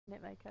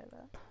It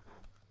makeover.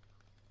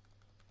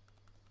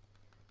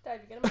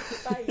 Dave, you're gonna make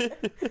it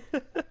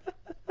bait.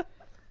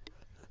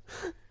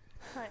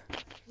 Right,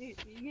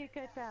 you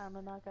go down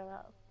and I'll go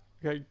up.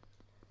 Okay,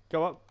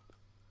 go up.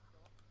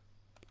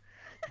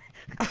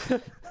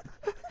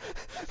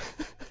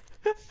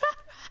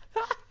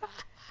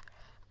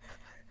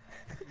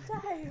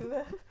 Dave!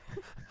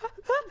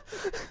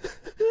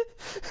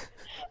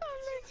 I'm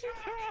literally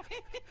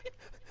crying.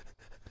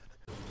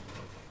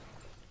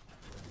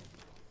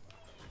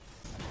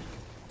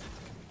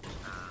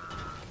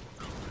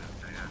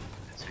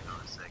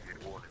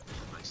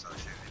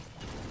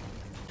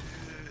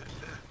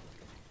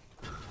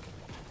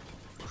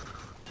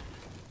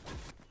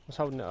 I was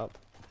holding it up.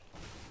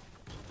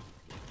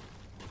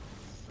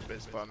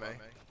 Bits by me.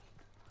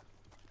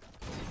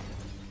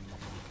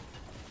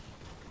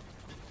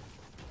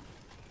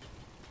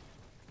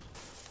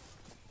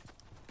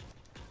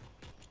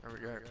 There we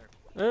go.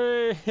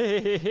 Hey!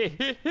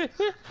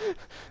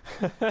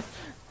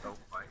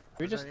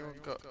 We Has just anyone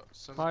got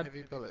some hide-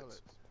 heavy bullets?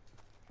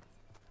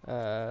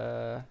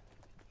 yeah,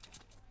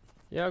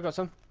 I got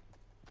some.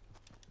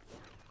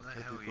 What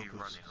the hell are you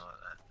running like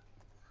that?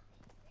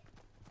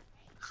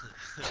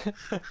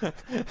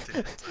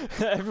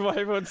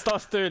 everyone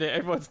starts doing it.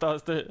 Everyone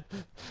starts doing it.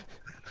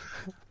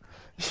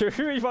 Should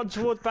we run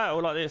towards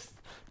battle like this?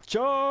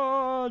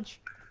 Charge!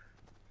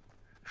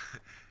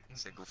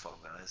 Single file,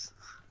 guys.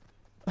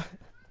 Look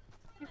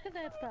at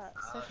their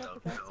butts, I they're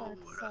probably don't going know side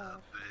to what side.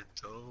 I've been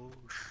told.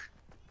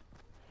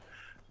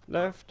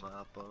 Left.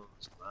 My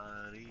bones,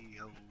 body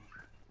hold.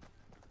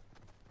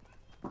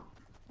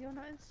 You're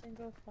not in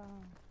single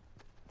file.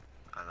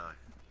 I know.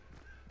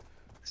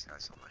 Let's go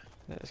somewhere.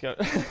 Let's go.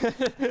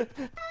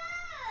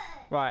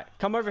 Right,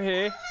 come over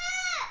here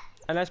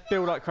and let's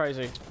build like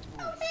crazy.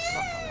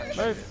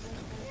 Move.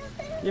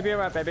 You'll be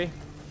alright, baby.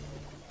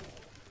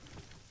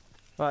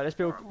 Right, let's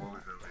build. Alright, what are we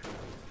building?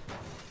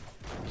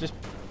 Just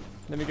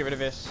let me get rid of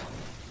this.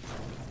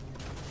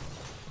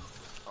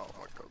 Oh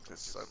my god, there's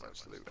so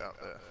much loot out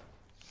there.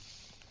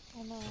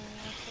 Oh no, I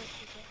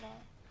thought you got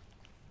that.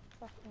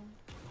 Fucking.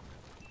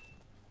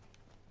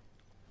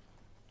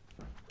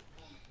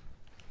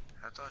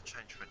 How do I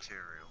change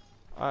material?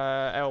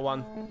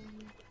 L1.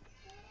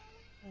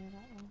 Yeah,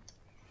 that one.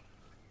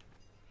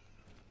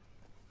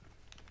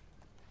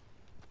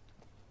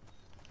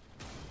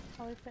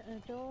 Are we putting a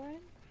door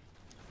in?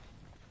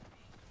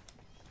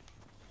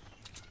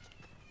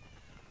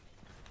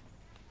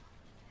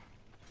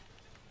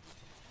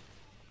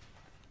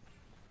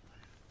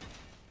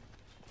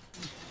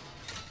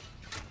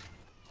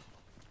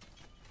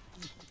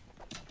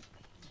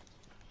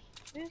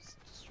 Who's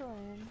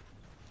destroying?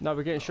 No,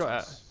 we're getting shot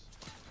at.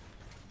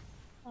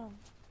 Oh.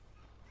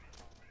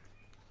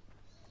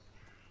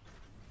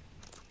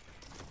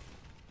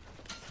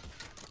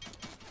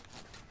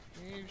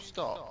 Can you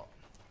stop?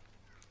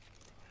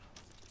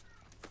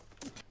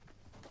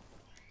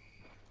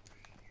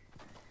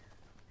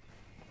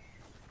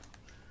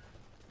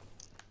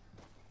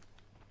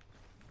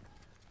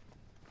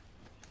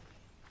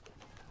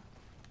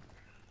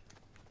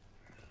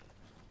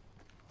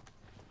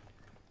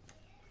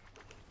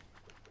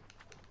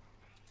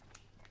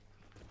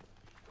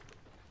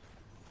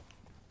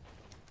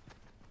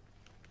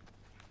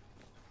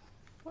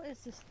 What is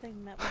this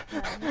thing that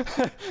we're playing? It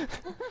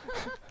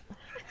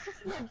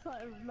just looks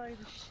like a load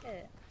of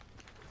shit.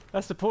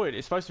 That's the point.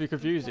 It's supposed to be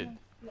confusing.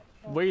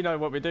 We know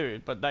what we're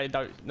doing, but they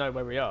don't know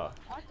where we are.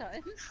 I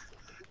don't.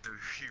 Do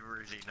you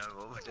really know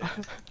what we're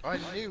doing? I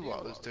knew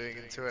what I was doing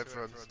until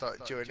everyone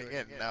started joining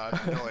in. Now I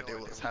have no idea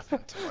what's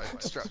happened to my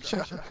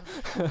structure.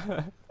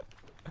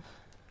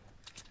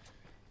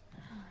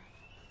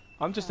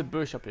 I'm just a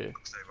bush up here.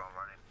 Stay on running.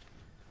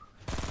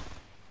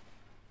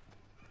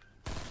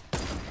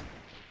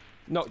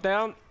 Knocked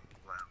down.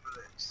 Wow,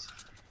 bullets.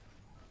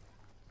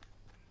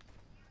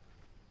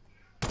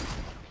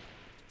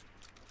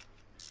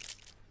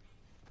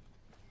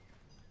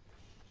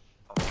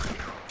 Oh my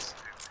god, 2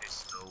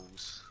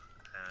 pistols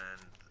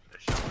and a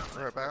shotgun.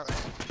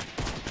 Whereabouts?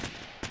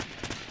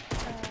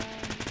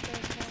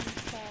 There's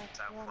one south,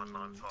 Down one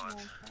 195.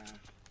 north.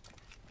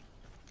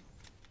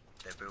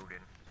 They're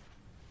building.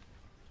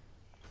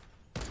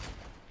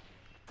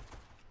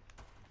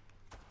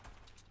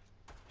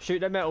 Shoot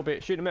that metal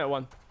bit. Shoot the metal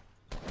one.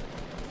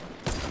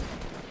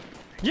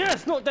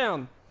 Yes, knocked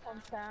down.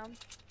 One's down.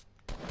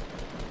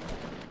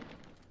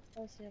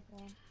 Where's the other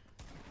one?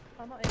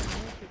 I'm not even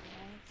near people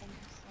now, I'm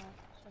just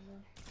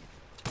somewhere.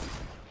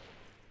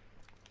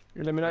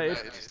 You're eliminated.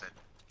 They're just dead.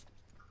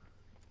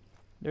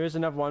 There is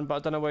another one, but I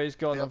don't know where he's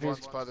gone. The I've other one's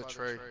used... by the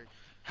tree.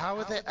 How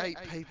are there 8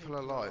 people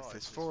alive?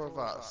 There's 4 of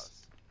us.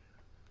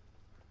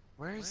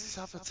 Where is this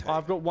other team?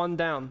 I've got one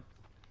down.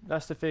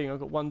 That's the thing. I've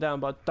got one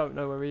down, but I don't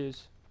know where he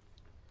is.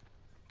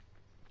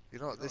 You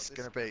know what this is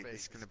going to be?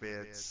 This is going to be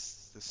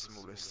the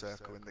smallest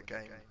circle in the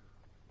game.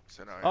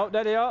 Scenario. Oh,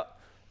 there they are.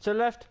 To the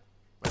left.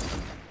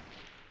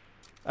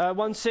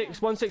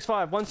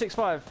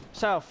 165,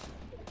 south.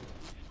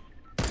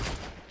 Yeah,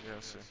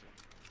 I see.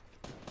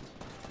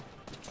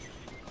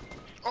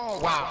 Oh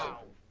wow!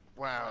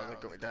 Wow, they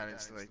got me down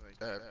instantly.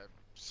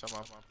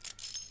 Someone.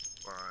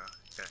 Alright,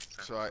 okay.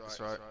 It's alright, it's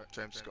alright.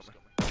 James has got me.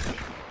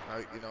 No,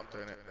 you're not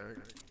doing it. There we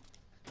go.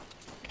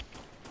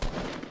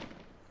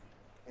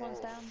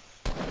 One's down.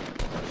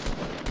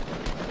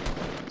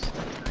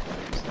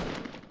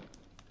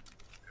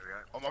 There we go.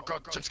 Oh my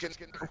god, James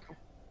getting.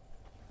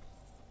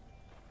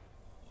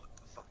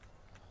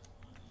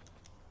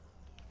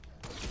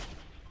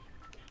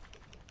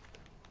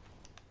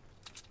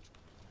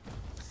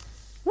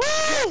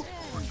 Woo!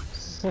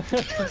 I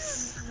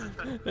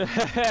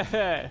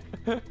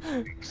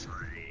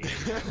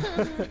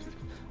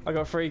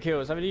got 3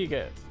 kills. How many do you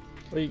get?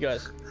 What do you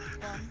guys?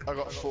 I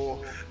got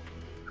 4.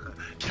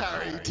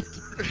 Carried.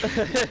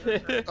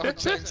 Oh,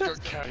 James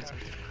got carried.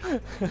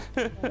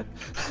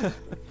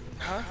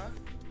 Huh?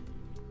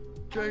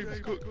 James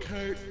got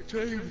carried.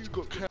 James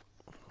got carried.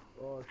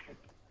 Oh shit.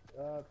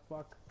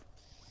 Fuck.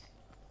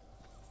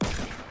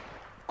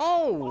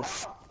 Oh!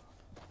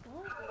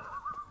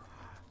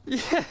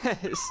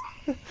 Yes!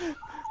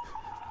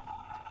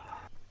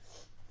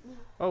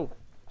 Oh,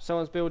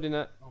 someone's building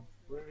it. I'm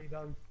really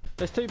done.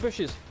 There's 2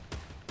 bushes.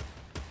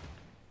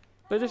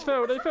 They just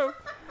fell, they fell.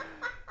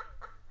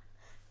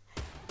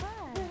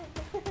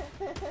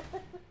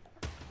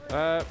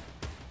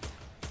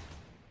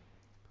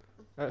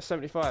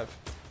 75.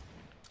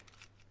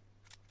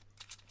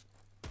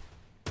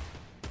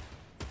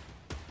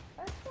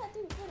 That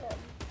didn't kill him.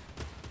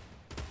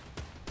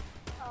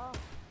 Oh,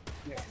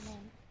 Yes.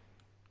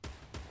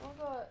 Oh my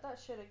god, that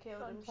should have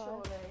killed him,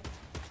 surely.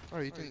 Oh,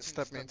 you didn't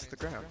stab me into the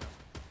ground.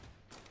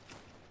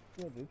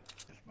 Yeah, dude.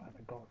 Just had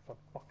to go for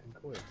fucking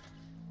quick.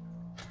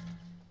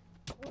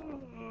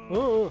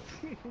 Oh!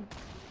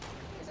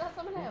 Is that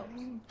someone else?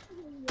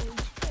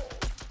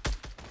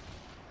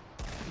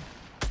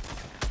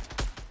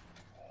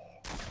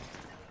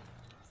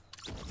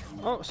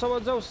 Oh,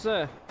 someone else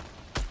there.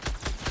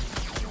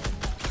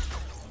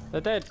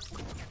 They're dead.